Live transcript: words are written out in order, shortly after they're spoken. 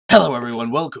Hello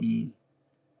everyone, welcome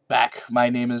back. My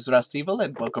name is RussTheevil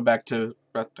and welcome back to...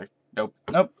 Nope.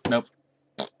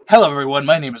 Hello everyone,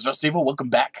 my name is RussTheevil, welcome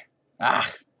back.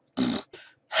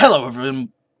 Hello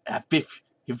everyone...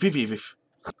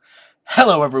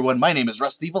 Hello everyone, my name is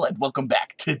RussTheevil and welcome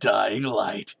back to Dying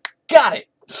Light. Got it!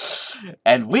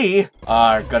 And we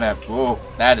are gonna... Whoa,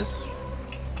 that is...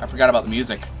 I forgot about the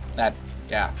music. That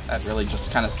really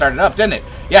just kind of started up, didn't it?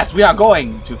 Yes, we are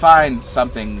going to find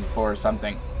something for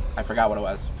something. I forgot what it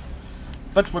was.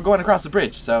 But we're going across the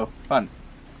bridge, so fun.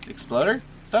 Exploder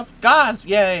stuff? Gauze!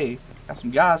 Yay! Got some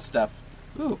gauze stuff.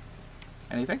 Ooh.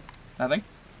 Anything? Nothing?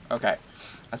 Okay.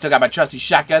 I still got my trusty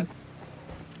shotgun.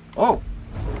 Oh!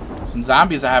 Some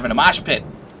zombies are having a mosh pit.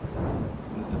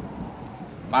 There's a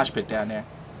mosh pit down there.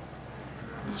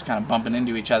 We're just kind of bumping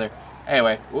into each other.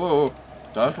 Anyway. Ooh.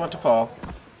 Don't want to fall.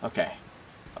 Okay.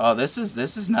 Oh, this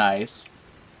is nice.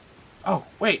 Oh,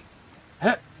 wait.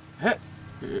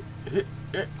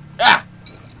 Ah!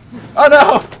 Oh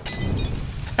no!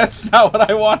 That's not what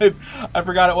I wanted. I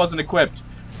forgot it wasn't equipped.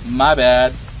 My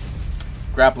bad.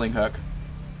 Grappling hook.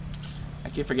 I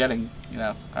keep forgetting, you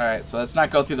know. Alright, so let's not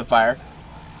go through the fire.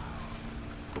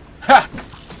 Ha!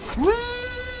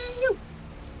 Woo!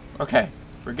 Okay,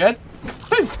 we're good?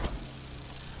 Woo!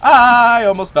 I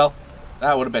almost fell.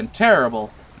 That would have been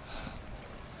terrible.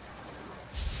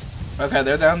 Okay,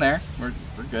 they're down there. We're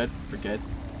good. We're good.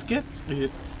 It's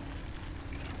good.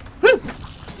 Woo!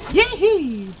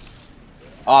 Yee!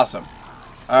 Awesome.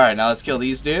 Alright, now let's kill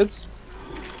these dudes.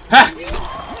 Ha!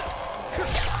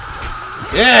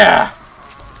 Yeah!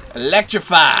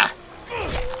 Electrify!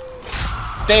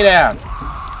 Stay down.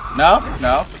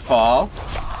 No, fall.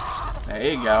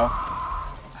 There you go.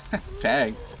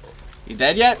 Dang. You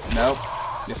dead yet? Nope.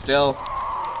 You're still...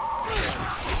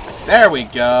 There we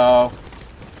go.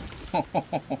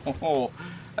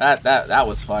 That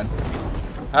was fun.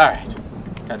 Alright.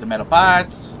 Got the metal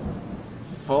parts.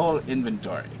 Full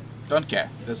inventory. Don't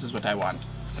care. This is what I want.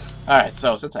 Alright,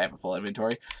 so since I have a full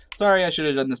inventory, sorry I should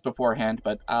have done this beforehand,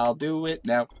 but I'll do it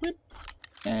now. Whip.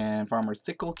 And Farmer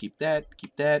Thickle, keep that.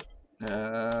 Keep that.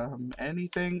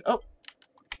 Anything? Oh!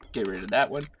 Get rid of that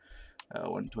one.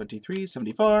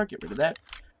 123.74. Get rid of that.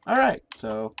 Alright,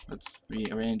 so let's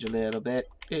rearrange a little bit.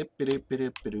 I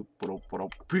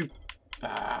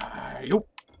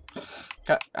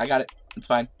got it. It's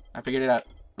fine. I figured it out.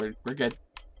 We're good.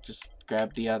 Just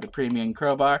grab the premium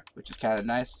crowbar, which is kind of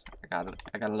nice. I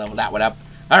gotta level that one up.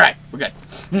 All right, we're good.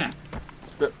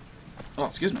 Oh,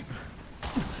 excuse me.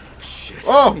 Shit.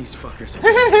 Oh, these fuckers.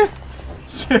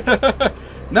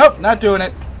 Nope, not doing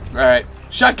it. All right,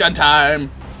 shotgun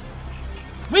time.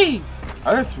 Whee!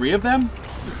 Are there 3 of them?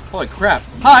 Holy crap!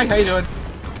 Hi, how you doing?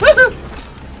 Woohoo!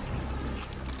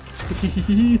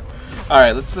 All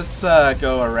right, let's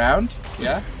go around.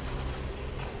 Yeah.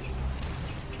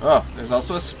 Oh, there's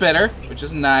also a spitter, which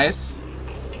is nice.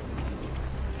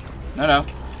 No.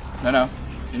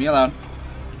 Leave me alone.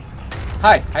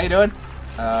 Hi, how you doing?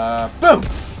 Boom!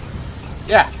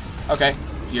 Yeah, okay.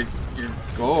 You're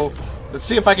go. Let's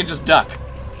see if I can just duck.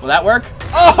 Will that work?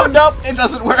 Oh, nope, it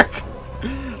doesn't work.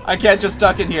 I can't just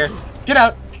duck in here. Get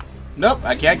out. Nope,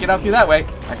 I can't get out through that way.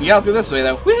 I can get out through this way,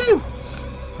 though. Woo!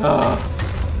 Oh.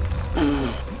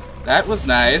 That was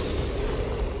nice.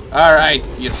 Alright,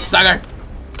 you sucker.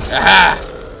 Aha!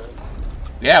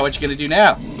 Yeah, what you gonna do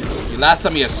now? You lost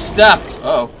some of your stuff.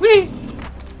 Uh oh. Whee!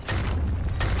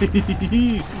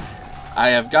 I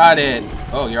have got it.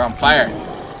 Oh, you're on fire.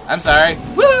 I'm sorry.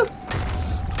 Woo!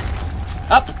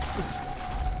 Up!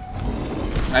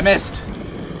 I missed.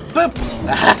 Boop!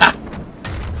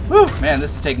 Woo! Man,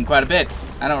 this is taking quite a bit.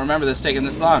 I don't remember this taking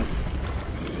this long.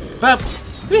 Boop!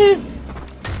 Woo!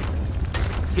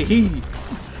 Hee.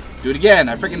 Do it again.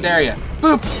 I freaking dare you.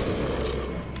 Boop.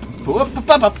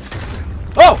 Boop.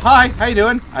 Oh, hi. How you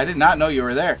doing? I did not know you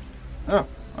were there. Oh,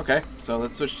 okay. So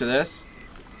let's switch to this.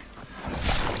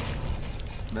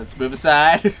 Let's move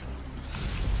aside.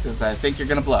 Because I think you're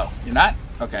going to blow. You're not?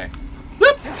 Okay.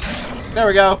 Whoop. There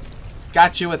we go.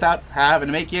 Got you without having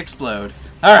to make you explode.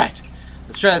 All right.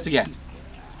 Let's try this again.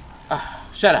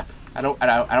 Shut up. I don't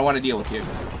want to deal with you.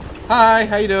 Hi.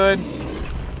 How you doing?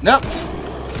 Nope.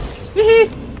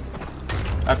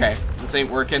 Okay, this ain't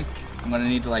working. I'm gonna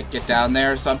need to like get down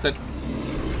there or something.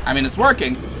 I mean, it's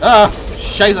working. Oh,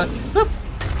 shiza.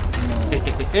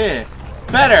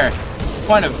 Better.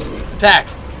 Point of attack.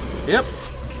 Yep.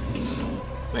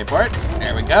 Wait for it.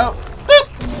 There we go.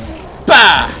 Boop.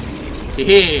 Bah.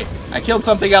 I killed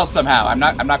something else somehow. I'm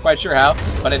not quite sure how,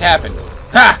 but it happened.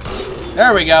 Ha!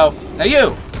 There we go. Now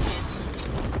you.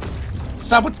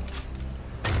 Stop with.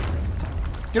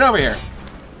 Get over here.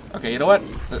 Okay, you know what?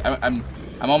 I'm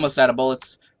almost out of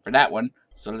bullets. for that one.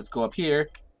 So let's go up here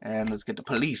and let's get the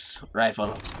police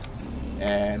rifle.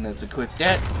 And let's equip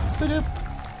that.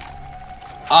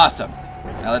 Awesome.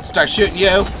 Now let's start shooting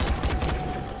you.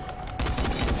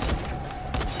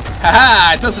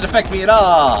 Haha! It doesn't affect me at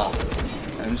all.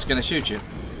 I'm just gonna shoot you.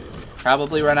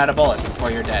 Probably run out of bullets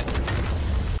before you're dead.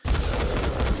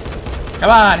 Come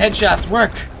on, headshots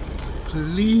work.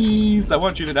 Please, I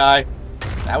want you to die.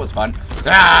 That was fun.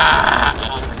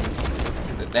 Ah!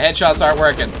 The headshots aren't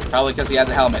working. Probably because he has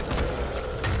a helmet.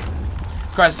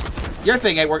 Of course, your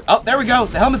thing ain't working. Oh, there we go.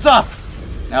 The helmet's off.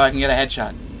 Now I can get a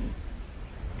headshot.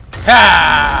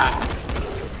 Ha!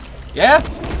 Yeah?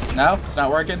 No, it's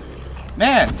not working.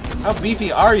 Man, how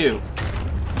beefy are you?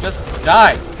 Just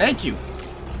die. Thank you.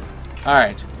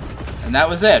 Alright. And that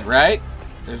was it, right?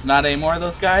 There's not any more of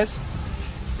those guys?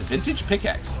 The vintage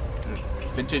pickaxe.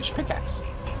 Vintage pickaxe.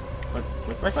 What?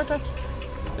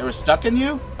 They were stuck in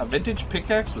you? A vintage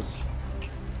pickaxe was...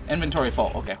 Inventory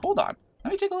full. Okay, hold on.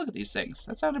 Let me take a look at these things.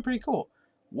 That sounded pretty cool.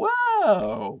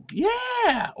 Whoa!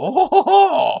 Yeah!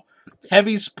 Oh!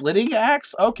 Heavy splitting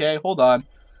axe? Okay, hold on.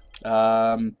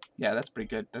 Yeah, that's pretty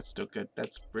good. That's still good.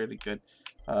 That's really good.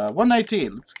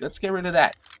 119. Let's get rid of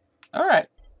that. All right.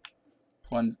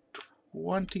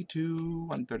 122,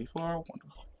 134,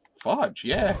 fudge.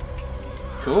 Yeah.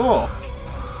 Cool.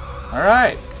 All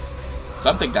right.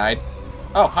 Something died.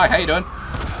 Oh, hi. How you doing?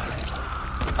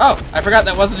 Oh, I forgot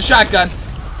that wasn't a shotgun.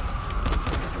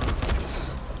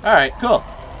 All right. Cool.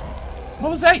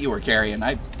 What was that you were carrying?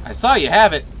 I saw you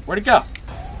have it. Where'd it go?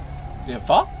 Did it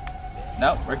fall?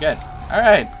 No, we're good. All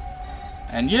right.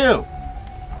 And you.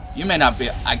 You may not be.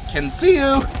 I can see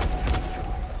you.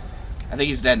 I think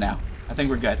he's dead now. I think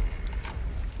we're good.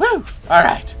 Woo! All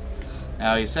right.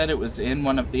 Now, you said it was in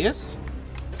one of these.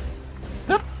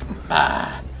 Oop.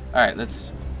 Ah. All right,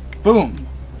 let's... Boom.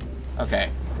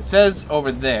 Okay. It says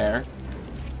over there.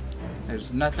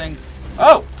 There's nothing.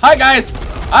 Oh! Hi, guys!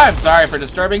 I'm sorry for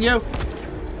disturbing you.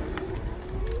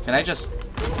 Can I just...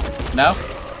 No?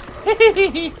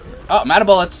 Oh, I'm out of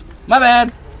bullets. My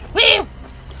bad. Woo!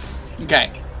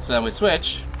 Okay. So then we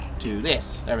switch to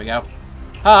this. There we go.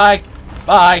 Hi.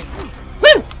 Bye.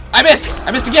 Woo! I missed!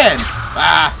 I missed again!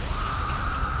 Ah!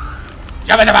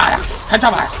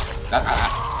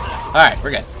 Alright,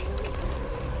 we're good.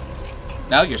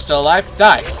 No, you're still alive?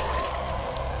 Die.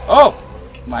 Oh!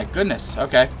 My goodness.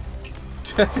 Okay.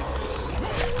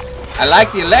 I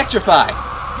like the electrify.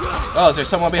 Oh, is there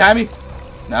someone behind me?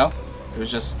 No? It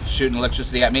was just shooting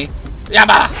electricity at me.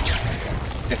 Yabba!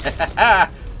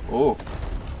 Ooh.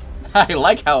 I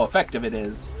like how effective it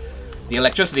is. The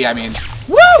electricity, I mean.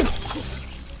 Woo!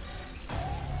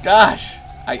 Gosh.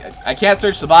 I can't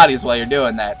search the bodies while you're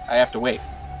doing that. I have to wait.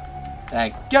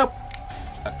 Thank you.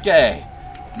 Okay.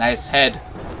 Nice head.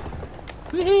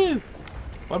 Woohoo!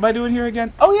 What am I doing here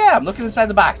again? Oh yeah, I'm looking inside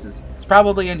the boxes. It's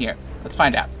probably in here. Let's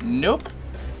find out. Nope.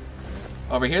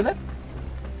 Over here then?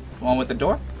 The one with the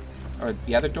door? Or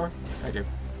the other door? Right here.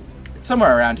 It's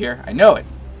somewhere around here. I know it.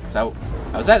 So,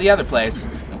 I was at the other place.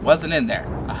 It wasn't in there.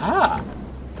 Aha!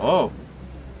 Oh.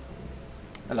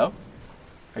 Hello?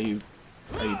 Are you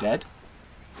dead?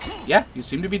 Yeah, you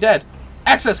seem to be dead.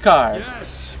 Access card!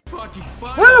 Yes! Fucking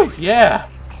fine! Woo! Yeah!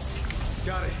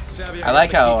 Got it. Savvy, I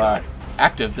like how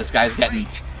active this guy's getting.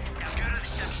 Now go to the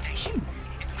substation.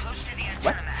 It's close to the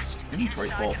What? antenna mast. Inventory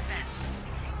Inside full. the fence.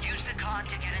 Use the con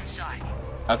to get inside.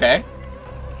 Okay.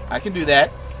 I can do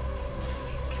that.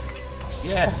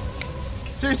 Yeah.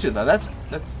 Seriously though,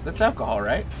 that's alcohol,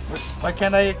 right? Why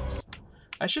can't I...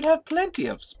 I should have plenty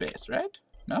of space, right?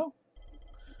 No?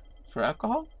 For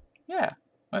alcohol? Yeah.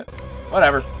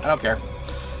 Whatever. I don't care.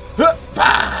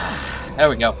 There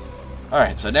we go.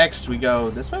 Alright, so next we go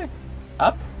this way.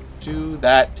 Up to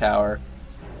that tower.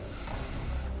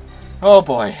 Oh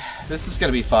boy. This is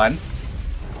gonna be fun.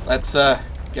 Let's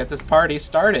get this party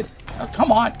started. Oh,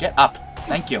 come on, get up.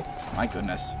 Thank you. My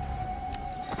goodness.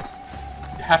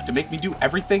 You have to make me do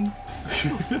everything?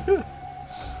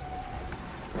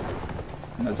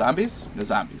 No zombies? No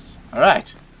zombies.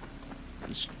 Alright.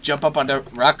 Let's jump up on the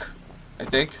rock, I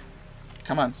think.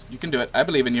 Come on, you can do it. I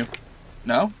believe in you.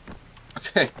 No?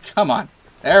 Okay, come on.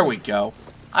 There we go.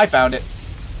 I found it.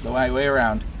 The way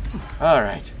around.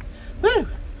 Alright. Woo!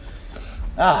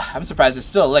 Ah, I'm surprised there's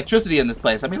still electricity in this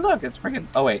place. I mean, look, it's freaking...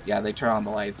 Oh, wait, yeah, they turn on the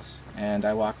lights. And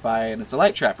I walk by, and it's a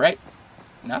light trap, right?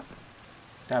 No?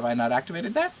 Have I not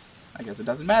activated that? I guess it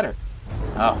doesn't matter.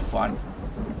 Oh, fun.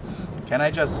 Can I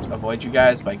just avoid you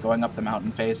guys by going up the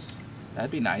mountain face?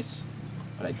 That'd be nice.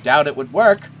 But I doubt it would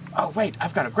work. Oh, wait,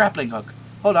 I've got a grappling hook.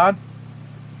 Hold on.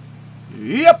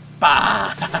 Yep!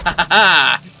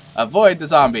 Avoid the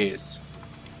zombies.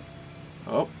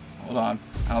 Oh, hold on.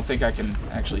 I don't think I can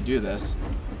actually do this.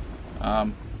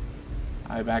 I'm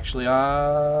actually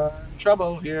on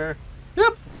trouble here.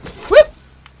 Yep. Whoop.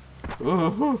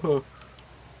 Ooh.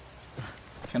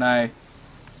 Can I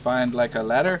find like a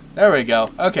ladder? There we go.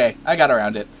 Okay, I got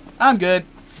around it. I'm good.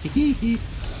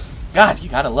 God, you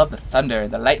gotta love the thunder,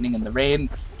 the lightning, and the rain.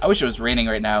 I wish it was raining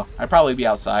right now. I'd probably be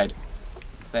outside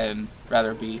than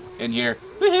rather be in here.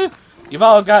 Woohoo! You've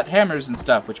all got hammers and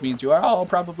stuff, which means you are all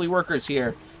probably workers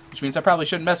here. Which means I probably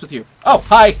shouldn't mess with you. Oh,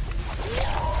 hi!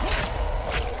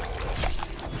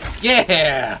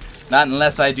 Yeah! Not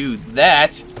unless I do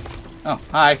that. Oh,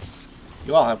 hi.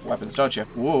 You all have weapons, don't you?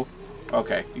 Whoa.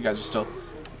 Okay, you guys are still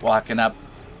walking up.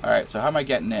 Alright, so how am I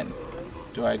getting in?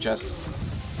 Do I just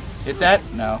hit that?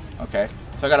 No. Okay.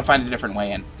 So I gotta find a different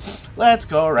way in. Let's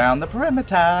go around the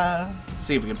perimeter.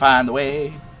 See if we can find the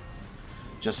way.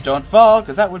 Just don't fall,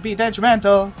 because that would be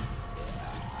detrimental.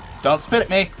 Don't spit at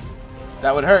me.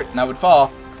 That would hurt, and I would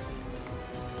fall.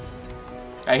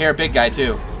 I hear a big guy,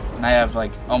 too. And I have,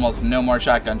 like, almost no more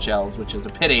shotgun shells, which is a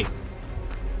pity.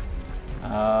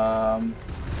 Up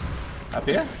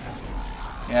here?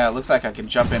 Yeah, it looks like I can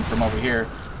jump in from over here.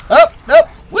 Oh, nope!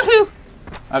 Woohoo!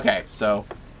 Okay, so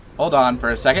hold on for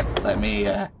a second. Let me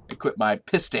equip my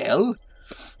pistol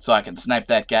so I can snipe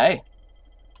that guy.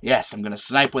 Yes, I'm gonna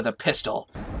snipe with a pistol.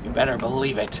 You better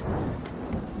believe it.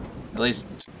 At least,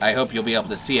 I hope you'll be able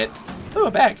to see it. Ooh,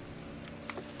 a bag.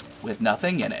 With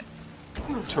nothing in it.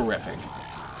 Terrific.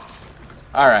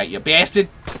 Alright, you bastard.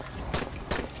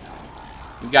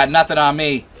 You've got nothing on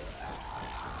me.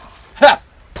 Ha!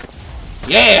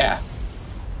 Yeah!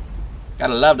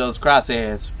 Gotta love those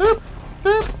crosshairs. Boop,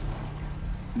 boop.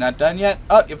 Not done yet?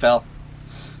 Oh, you fell.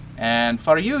 And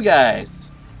for you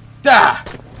guys. Da!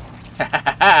 Ha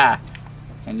ha ha!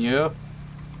 Can you?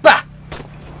 Bah!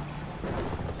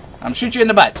 I'm shoot you in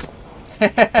the butt.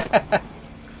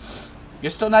 You're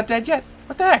still not dead yet?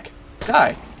 What the heck?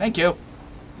 Die. Thank you.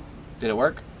 Did it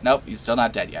work? Nope, he's still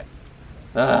not dead yet.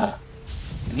 Ugh.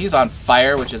 And he's on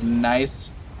fire, which is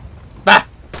nice. Bah!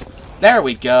 There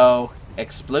we go.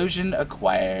 Explosion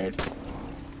acquired.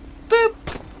 Boop!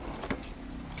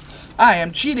 I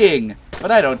am cheating, but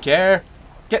I don't care.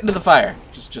 Get into the fire.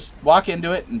 Just walk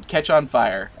into it and catch on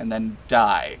fire, and then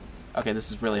die. Okay, this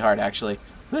is really hard, actually.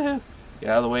 Woohoo! Get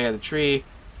out of the way of the tree.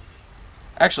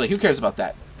 Actually, who cares about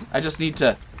that? I just need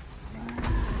to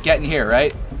get in here,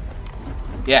 right?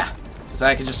 Yeah, because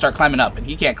I can just start climbing up, and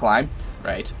he can't climb,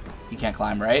 right? He can't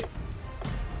climb, right?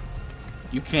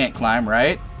 You can't climb,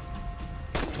 right?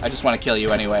 I just want to kill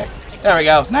you anyway. There we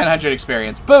go, 900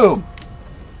 experience. Boom!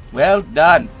 Well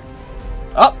done.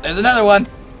 Oh, there's another one.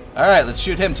 Alright, let's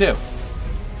shoot him too.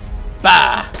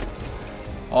 Bah!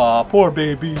 Aw, poor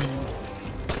baby.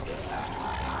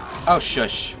 Oh,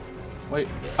 shush. Wait.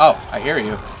 Oh, I hear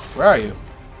you. Where are you?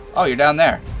 Oh, you're down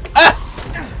there. Ah!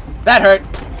 That hurt.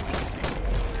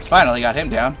 Finally got him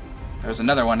down. There's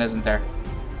another one, isn't there?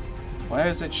 Why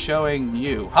is it showing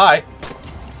you? Hi.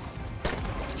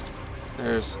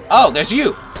 There's... Oh, there's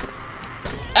you.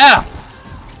 Ow!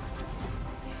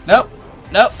 Nope.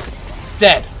 Nope.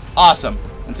 Dead. Awesome.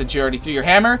 And since you already threw your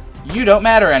hammer, you don't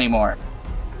matter anymore.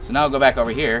 So now I'll go back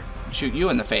over here and shoot you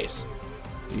in the face.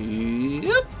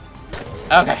 Yep.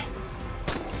 Okay.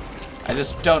 I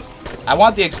just don't... I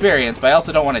want the experience, but I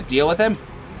also don't want to deal with him.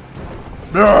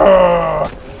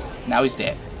 Now he's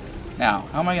dead. Now,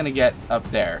 how am I going to get up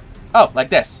there? Oh, like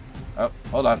this. Oh,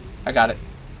 hold on. I got it.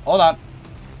 Hold on.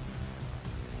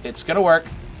 It's going to work.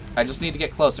 I just need to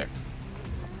get closer.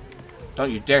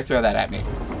 Don't you dare throw that at me.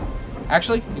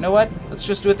 Actually, you know what? Let's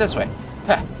just do it this way.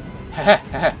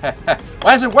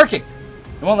 Why is it working?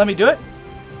 It won't let me do it?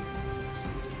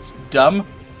 It's dumb.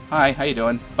 Hi, how you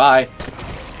doing? Bye.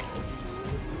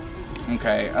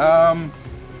 Okay,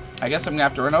 I guess I'm gonna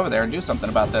have to run over there and do something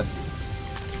about this.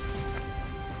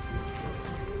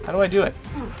 How do I do it?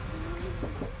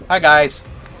 Hi, guys.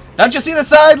 Don't you see the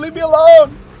sign? Leave me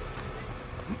alone!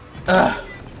 Ugh.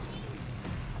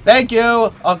 Thank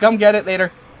you! I'll come get it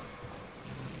later.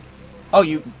 Oh,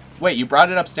 you... Wait, you brought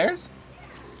it upstairs?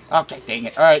 Okay, dang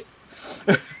it. Alright.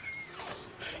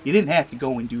 You didn't have to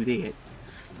go and do that.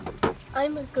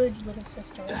 I'm a good little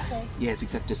sister, okay? Yes,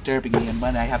 except disturbing me and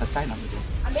when I have a sign on the door.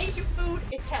 I made you food,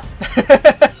 it counts.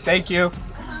 Thank you.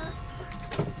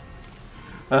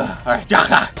 Alright.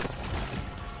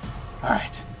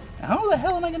 Alright. How the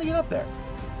hell am I going to get up there?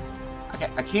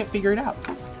 I can't figure it out.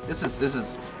 This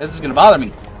is gonna bother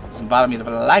me. This is gonna bother me for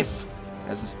life.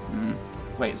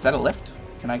 Wait, is that a lift?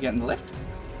 Can I get in the lift?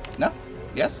 No?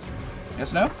 Yes?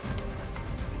 Yes, no?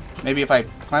 Maybe if I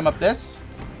climb up this?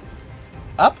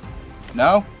 Up?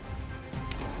 No?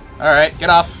 Alright, get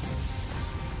off.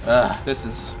 This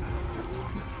is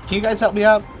Can you guys help me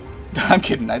out? I'm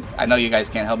kidding. I know you guys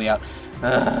can't help me out.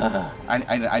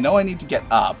 I know I need to get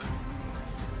up.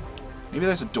 Maybe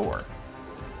there's a door.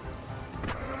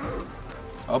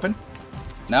 Open?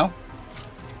 No?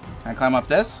 Can I climb up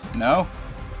this? No?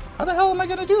 How the hell am I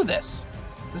gonna do this?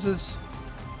 This is...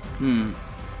 There's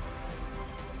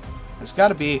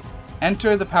gotta be...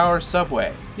 Enter the power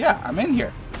subway. Yeah, I'm in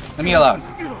here. Leave me alone.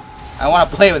 I want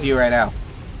to play with you right now.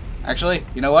 Actually,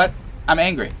 you know what? I'm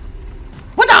angry.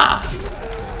 Wada!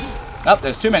 Oh,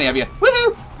 there's too many of you.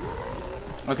 Woohoo!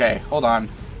 Okay, hold on.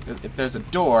 If there's a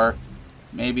door,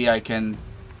 maybe I can...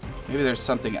 Maybe there's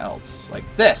something else.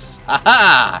 Like this.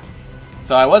 Aha!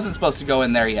 So I wasn't supposed to go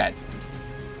in there yet.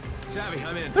 Savvy,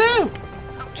 I'm in. Woo!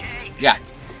 Okay. Yeah.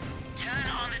 Turn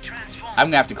on the transformer. I'm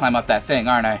gonna have to climb up that thing,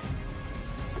 aren't I?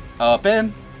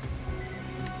 Open.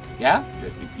 Yeah?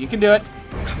 You can do it.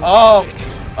 Oh!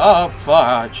 Oh,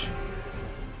 fudge.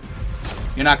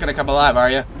 You're not gonna come alive, are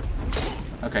you?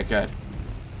 Okay, good.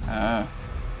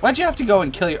 Why'd you have to go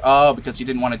and kill your... Oh, because you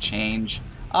didn't want to change.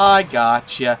 I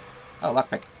gotcha. Oh,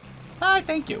 lockpick. Hi,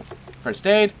 thank you. First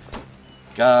aid.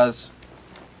 Gauze.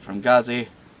 From Gauzy.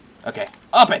 Okay,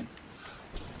 open!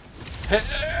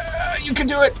 You can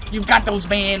do it! You've got those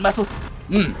man muscles!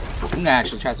 I'm gonna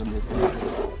actually try some of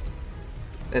this.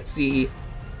 Let's see.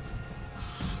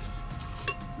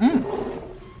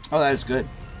 Oh, that is good.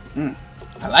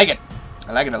 I like it.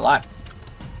 I like it a lot.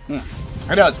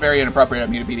 I know it's very inappropriate of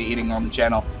me to be eating on the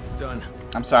channel. Done.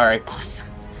 I'm sorry. Awesome.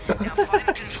 Now find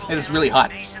the control It is really hot.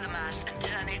 base of the mast and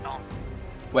turn it on.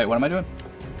 Wait, what am I doing?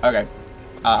 Okay.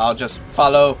 I'll just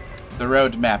follow the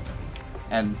road map.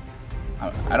 And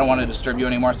I don't want to disturb you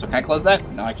anymore, so can I close that?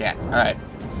 No, I can't. Alright.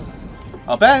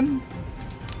 Open!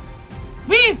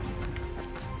 Whee!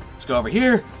 Let's go over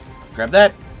here. Grab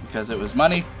that, because it was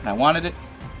money, and I wanted it.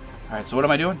 Alright, so what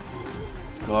am I doing?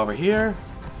 Go over here.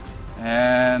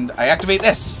 And I activate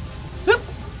this. Whoop.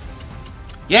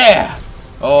 Yeah!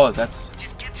 Oh, that's...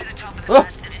 Just get to the top of the Oh.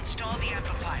 mast and install the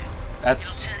amplifier.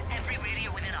 That's It'll turn every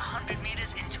radio within 100 meters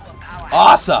into a powerhouse.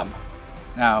 awesome!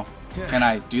 Now, can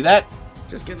I do that?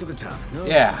 Just get to the top. No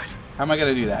Yeah. side. How am I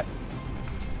going to do that?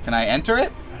 Can I enter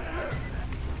it?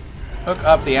 Hook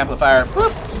up the amplifier.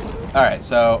 Whoop! Alright,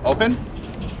 so open?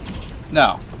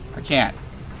 No, I can't.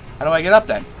 How do I get up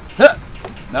then? Huh!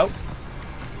 Nope.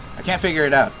 I can't figure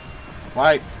it out.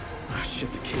 Why? Oh,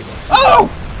 shit, the cables. Oh!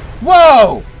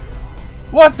 Whoa!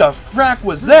 What the frack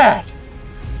was that?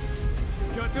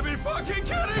 You got to be fucking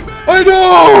kidding me! I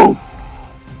know!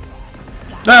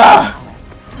 Ah!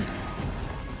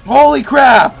 Holy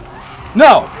crap!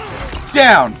 No!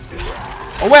 Down!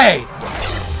 Away!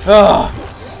 Ugh.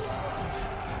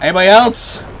 Anybody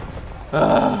else?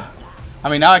 Ugh. I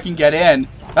mean, now I can get in.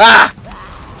 Ah!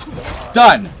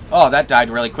 Done! Oh, that died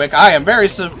really quick. I am very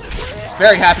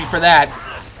happy for that.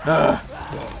 Ugh.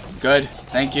 Good.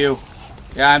 Thank you.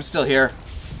 Yeah, I'm still here.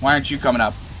 Why aren't you coming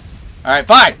up? Alright,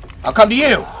 fine! I'll come to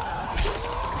you!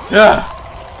 Ugh.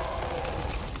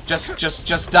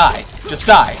 Just die. Just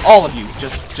die. All of you.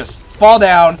 Just fall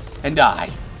down and die.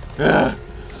 Ugh.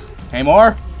 Any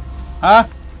more? Huh?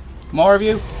 More of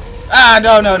you? Ah,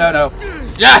 no.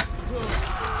 Yeah!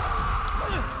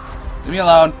 Leave me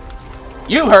alone.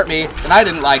 You hurt me, and I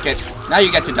didn't like it. Now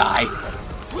you get to die.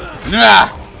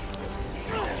 Ah.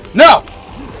 No!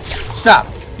 Stop.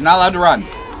 You're not allowed to run.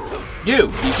 You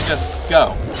can just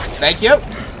go. Thank you.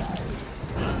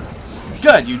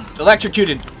 Good, you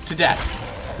electrocuted to death.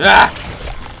 Ah!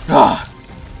 Ah!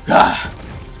 Ah!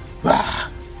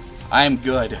 Ah! I'm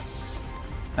good.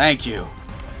 Thank you.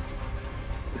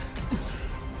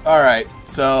 Alright,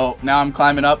 so now I'm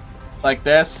climbing up like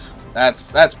this.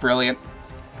 That's brilliant.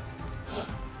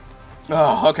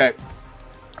 Oh, okay.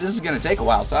 This is gonna take a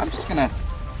while, so I'm just gonna...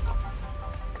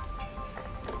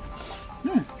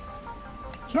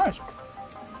 It's nice.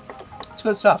 It's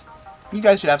good stuff. You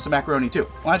guys should have some macaroni too.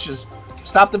 Why don't you just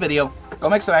stop the video, go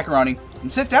make some macaroni,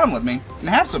 and sit down with me and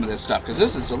have some of this stuff, because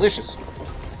this is delicious.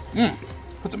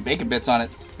 Put some bacon bits on it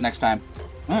next time.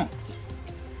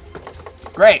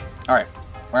 Great. Alright.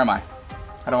 Where am I?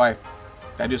 How do I...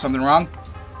 Did I do something wrong?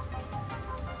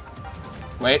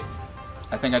 Wait.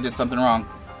 I think I did something wrong.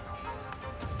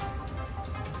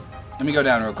 Let me go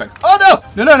down real quick. Oh,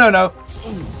 no! No.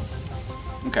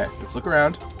 Okay, let's look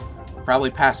around. Probably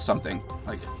past something.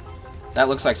 Like, that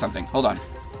looks like something. Hold on.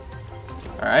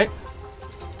 Alright.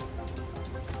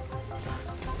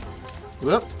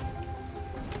 Whoop.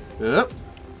 Whoop.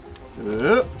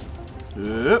 Whoop.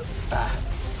 Whoop. Ah.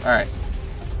 Alright.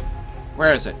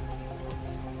 Where is it?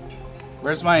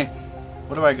 Where's my...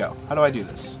 Where do I go? How do I do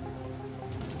this?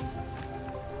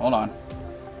 Hold on.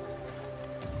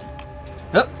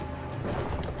 Hup.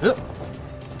 Hup.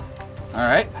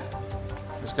 Alright.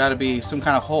 There's got to be some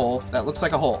kind of hole. That looks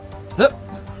like a hole. Hup.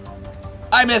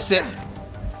 I missed it!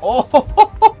 Oh, ho,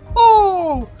 ho, ho,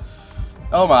 ho.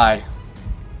 Oh my.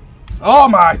 Oh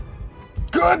my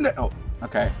goodness! Oh,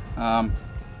 okay. Can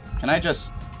I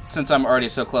just, since I'm already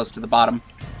so close to the bottom,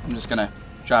 I'm just gonna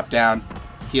drop down,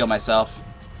 heal myself,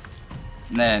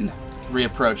 and then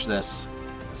reapproach this.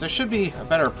 So there should be a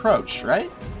better approach,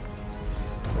 right?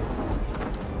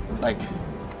 Like,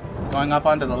 going up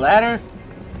onto the ladder?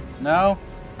 No?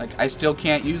 Like, I still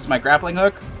can't use my grappling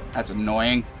hook? That's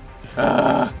annoying.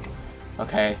 Ugh.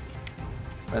 Okay.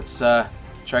 Let's,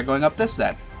 try going up this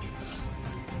then.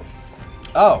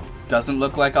 Oh, doesn't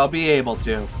look like I'll be able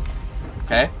to.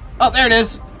 Okay. Oh, there it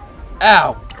is!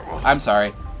 Ow! I'm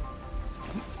sorry.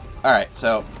 Alright,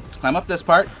 so, let's climb up this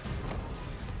part.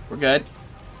 We're good.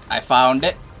 I found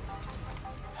it.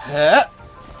 Huh.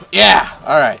 Yeah!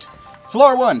 Alright.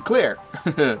 Floor 1, clear.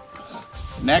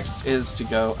 Next is to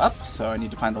go up, so I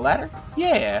need to find the ladder.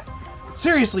 Yeah!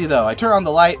 Seriously, though, I turn on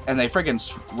the light, and they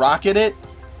friggin' rocket it.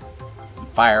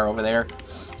 Fire over there.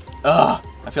 Ugh!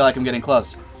 I feel like I'm getting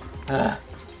close.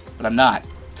 But I'm not.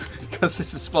 Because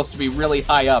this is supposed to be really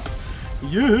high up.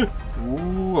 Yeah!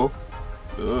 Ooh.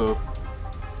 Ooh.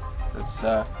 Let's,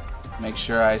 make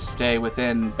sure I stay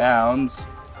within bounds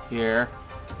here.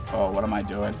 Oh, what am I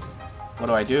doing? What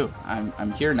do I do?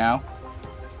 I'm here now.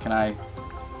 Can I...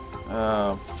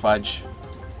 Oh, fudge.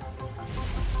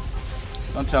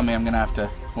 Don't tell me I'm gonna have to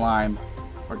climb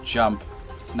or jump.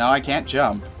 No, I can't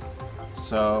jump.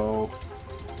 So...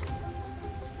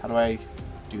 How do I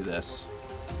do this?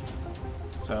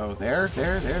 So, there.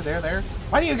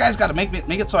 Why do you guys gotta make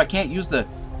it so I can't use the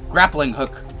grappling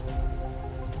hook?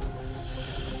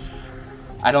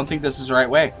 I don't think this is the right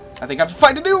way. I think I have to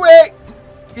find a new way!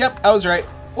 Yep, I was right.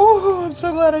 Ooh, I'm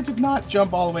so glad I did not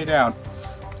jump all the way down.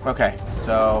 Okay,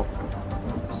 so...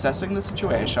 Assessing the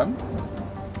situation.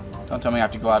 Don't tell me I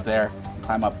have to go out there and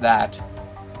climb up that.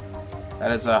 That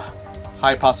is a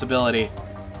high possibility.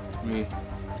 Let me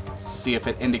see if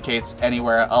it indicates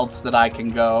anywhere else that I can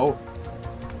go.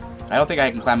 I don't think I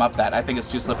can climb up that. I think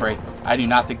it's too slippery. I do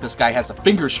not think this guy has the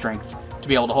finger strength to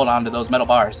be able to hold on to those metal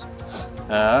bars.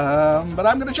 But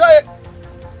I'm gonna try it!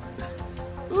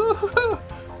 Ooh,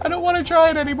 I don't want to try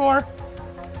it anymore.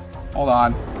 Hold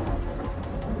on.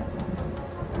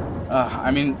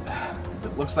 I mean,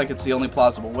 it looks like it's the only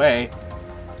plausible way.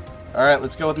 Alright,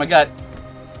 let's go with my gut.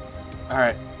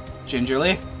 Alright,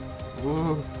 gingerly.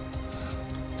 Ooh.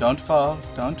 Don't fall,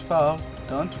 don't fall,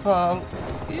 don't fall.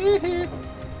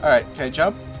 Alright, can I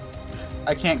jump?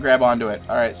 I can't grab onto it.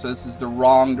 Alright, so this is the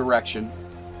wrong direction.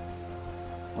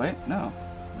 Wait, no.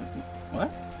 What?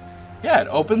 Yeah, it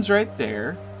opens right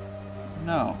there.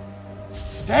 No.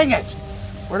 Dang it!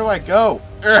 Where do I go?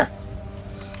 Urgh.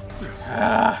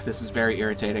 This is very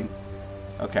irritating.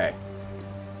 Okay.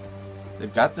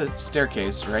 They've got the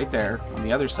staircase right there on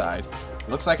the other side.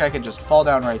 Looks like I could just fall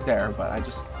down right there, but I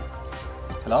just...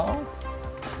 Hello?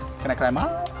 Can I climb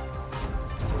up?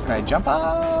 Can I jump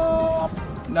up?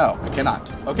 No, I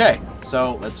cannot. Okay,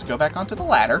 so let's go back onto the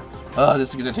ladder. Oh, this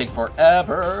is going to take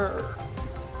forever.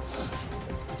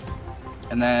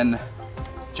 And then...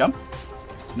 Jump?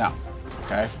 No.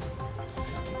 Okay.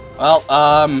 Well,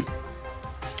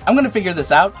 I'm going to figure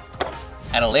this out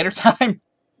at a later time.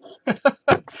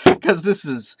 Because this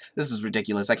is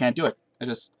ridiculous. I can't do it.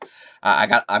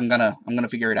 I'm gonna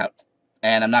figure it out.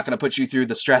 And I'm not gonna put you through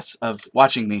the stress of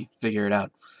watching me figure it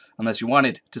out. Unless you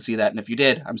wanted to see that, and if you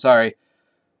did, I'm sorry.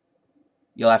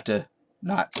 You'll have to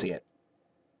not see it.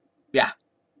 Yeah.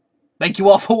 Thank you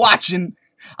all for watching.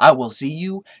 I will see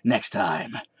you next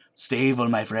time. Stay evil,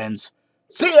 my friends.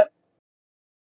 See ya!